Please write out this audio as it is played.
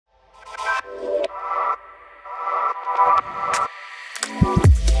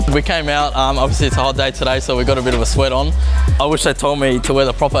We came out, obviously it's a hot day today, so we got a bit of a sweat on. I wish they told me to wear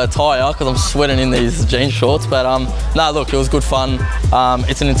the proper attire because I'm sweating in these jean shorts, but nah, look, it was good fun.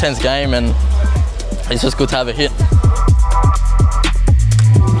 It's an intense game and it's just good to have a hit.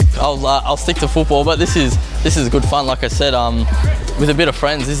 I'll stick to football, but this is good fun. Like I said, with a bit of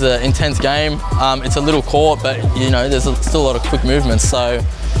friends, this is an intense game. It's a little court, but you know, there's still a lot of quick movements, so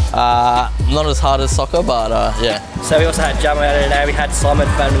not as hard as soccer, but yeah. So we also had Jamo out today. We had Simon,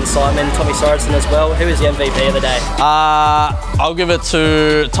 Tommy Sorensen as well. Who was the MVP of the day? I'll give it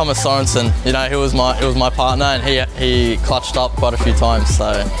to Thomas Sorensen. You know, he was my partner, and he clutched up quite a few times. So.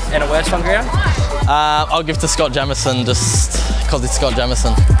 And a worst one, Graham? I'll give to Scott Jamieson just because it's Scott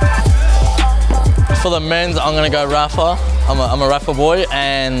Jamieson. For the men's, I'm gonna go Rafa. I'm a Rafa boy,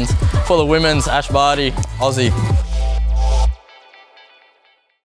 and for the women's, Ash Barty, Aussie.